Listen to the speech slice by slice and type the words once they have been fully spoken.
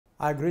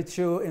I greet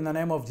you in the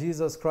name of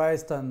Jesus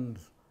Christ, and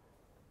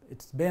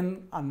it's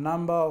been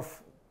a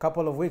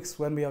couple of weeks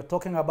when we are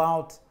talking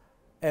about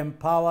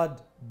empowered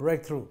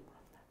breakthrough.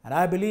 And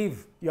I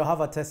believe you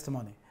have a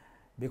testimony,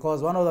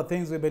 because one of the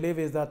things we believe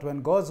is that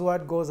when God's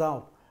word goes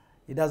out,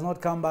 it does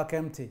not come back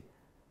empty.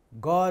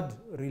 God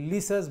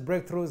releases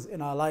breakthroughs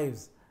in our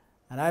lives,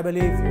 and I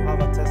believe you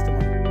have a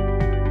testimony.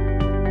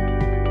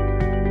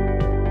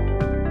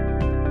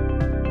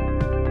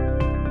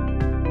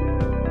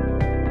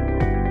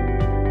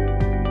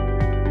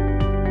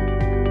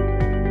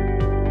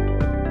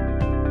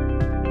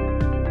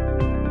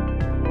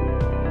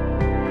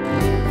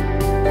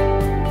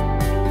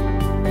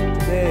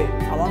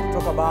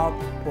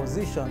 About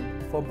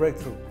position for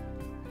breakthrough.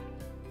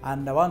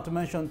 And I want to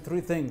mention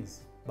three things.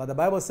 But the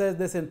Bible says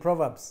this in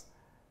Proverbs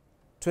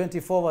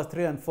 24 verse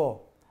 3 and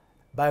 4.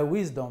 By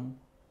wisdom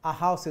a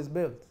house is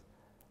built.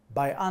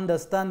 By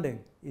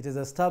understanding it is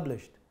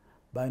established.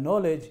 By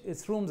knowledge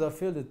its rooms are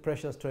filled with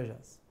precious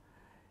treasures.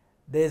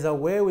 There is a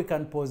way we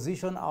can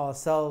position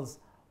ourselves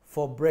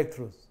for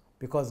breakthroughs,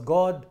 because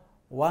God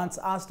wants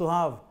us to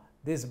have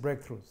these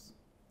breakthroughs.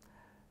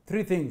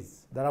 Three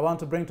things that I want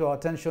to bring to our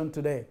attention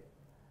today.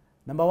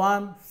 Number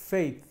one,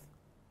 faith.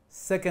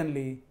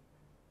 Secondly,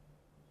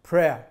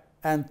 prayer.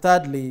 And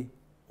thirdly,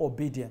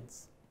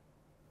 obedience.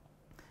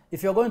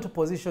 If you're going to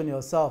position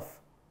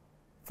yourself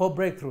for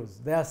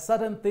breakthroughs, there are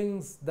certain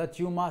things that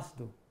you must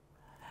do.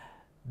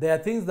 There are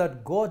things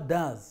that God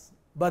does,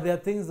 but there are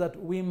things that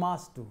we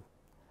must do.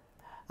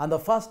 And the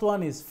first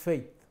one is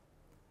faith.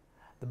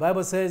 The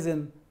Bible says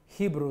in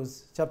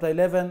Hebrews chapter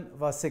 11,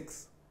 verse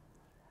 6,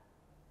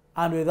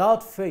 and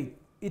without faith,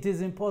 it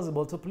is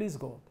impossible to please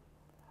God.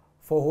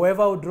 For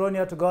whoever would draw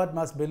near to God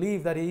must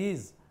believe that He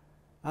is,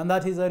 and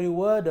that He is a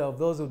rewarder of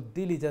those who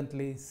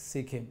diligently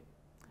seek Him.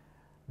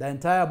 The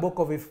entire book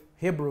of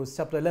Hebrews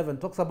chapter 11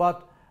 talks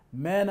about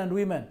men and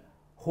women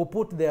who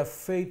put their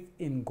faith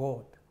in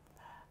God.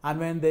 And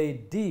when they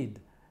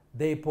did,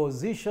 they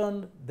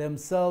positioned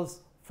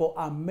themselves for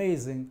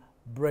amazing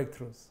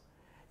breakthroughs.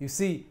 You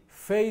see,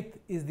 faith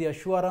is the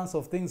assurance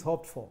of things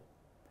hoped for,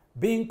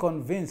 being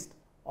convinced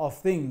of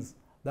things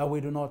that we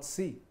do not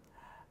see.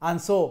 And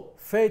so,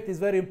 faith is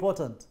very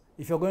important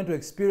if you're going to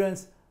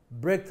experience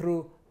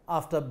breakthrough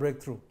after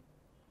breakthrough.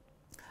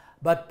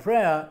 But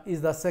prayer is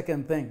the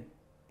second thing.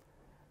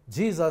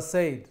 Jesus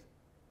said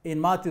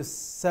in Matthew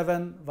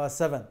 7, verse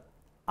 7,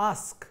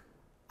 ask,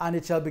 and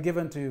it shall be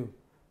given to you.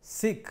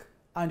 Seek,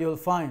 and you'll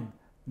find.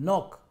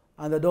 Knock,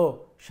 and the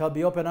door shall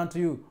be opened unto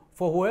you.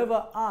 For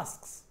whoever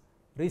asks,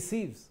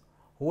 receives.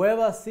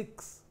 Whoever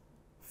seeks,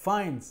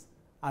 finds.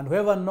 And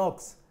whoever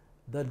knocks,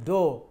 the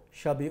door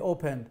shall be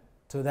opened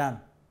to them.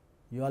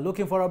 You are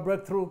looking for a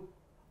breakthrough?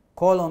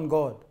 Call on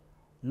God.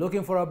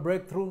 Looking for a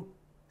breakthrough?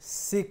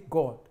 Seek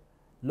God.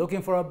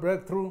 Looking for a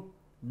breakthrough?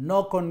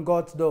 Knock on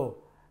God's door,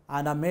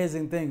 and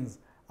amazing things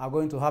are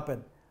going to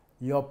happen.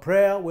 Your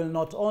prayer will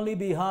not only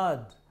be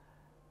heard,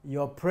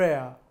 your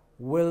prayer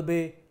will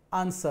be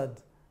answered,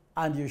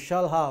 and you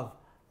shall have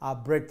a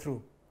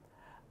breakthrough.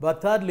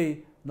 But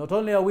thirdly, not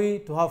only are we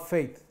to have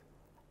faith,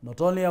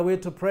 not only are we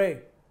to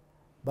pray,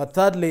 but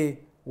thirdly,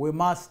 we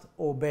must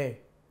obey.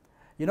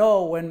 You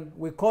know, when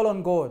we call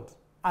on God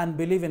and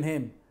believe in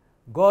Him,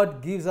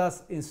 God gives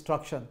us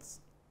instructions.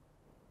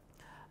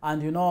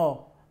 And you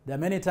know, there are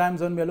many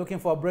times when we're looking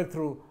for a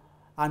breakthrough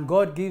and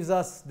God gives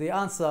us the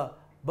answer,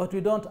 but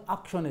we don't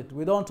action it,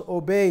 we don't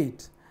obey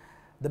it.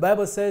 The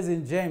Bible says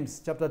in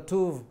James chapter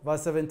 2,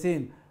 verse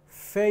 17,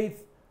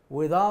 faith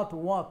without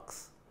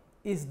works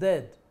is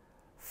dead.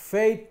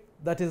 Faith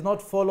that is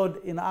not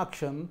followed in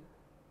action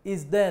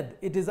is dead.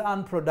 It is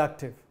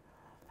unproductive.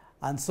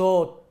 And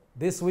so,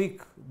 this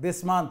week,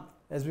 this month,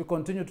 as we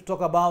continue to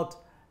talk about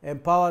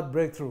empowered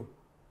breakthrough,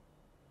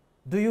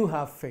 do you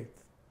have faith?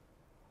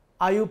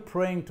 Are you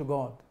praying to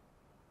God?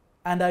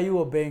 And are you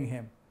obeying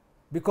Him?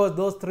 Because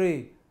those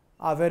three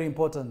are very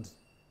important.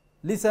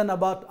 Listen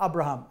about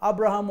Abraham.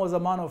 Abraham was a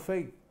man of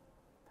faith.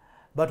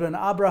 But when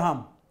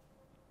Abraham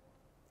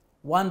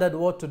wondered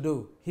what to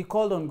do, he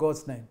called on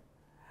God's name.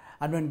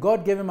 And when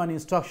God gave him an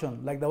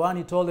instruction, like the one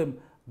He told him,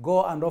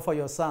 go and offer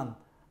your son,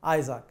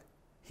 Isaac,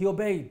 he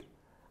obeyed.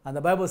 And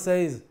the Bible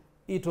says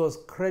it was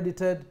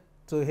credited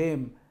to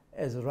him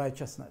as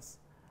righteousness.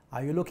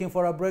 Are you looking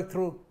for a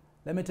breakthrough?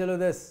 Let me tell you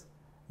this.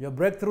 Your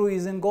breakthrough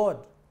is in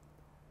God.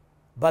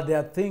 But there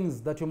are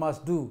things that you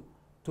must do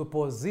to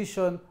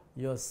position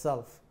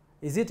yourself.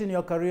 Is it in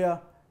your career?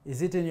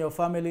 Is it in your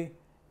family?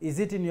 Is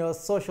it in your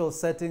social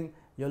setting?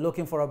 You're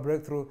looking for a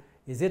breakthrough.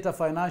 Is it a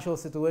financial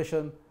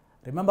situation?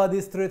 Remember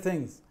these three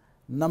things.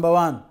 Number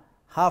one,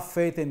 have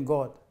faith in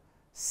God.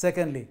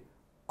 Secondly,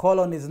 call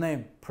on His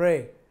name,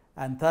 pray.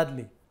 And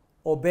thirdly,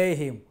 obey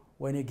Him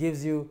when He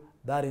gives you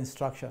that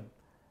instruction.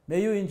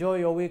 May you enjoy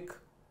your week.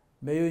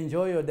 May you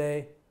enjoy your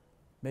day.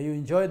 May you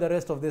enjoy the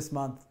rest of this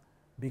month,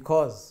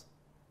 because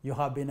you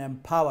have been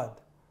empowered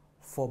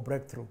for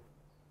breakthrough.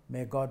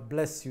 May God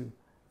bless you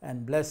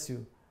and bless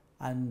you.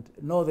 And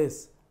know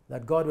this,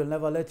 that God will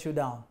never let you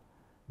down,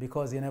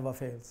 because He never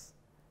fails.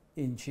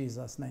 In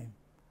Jesus' name,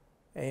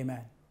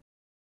 amen.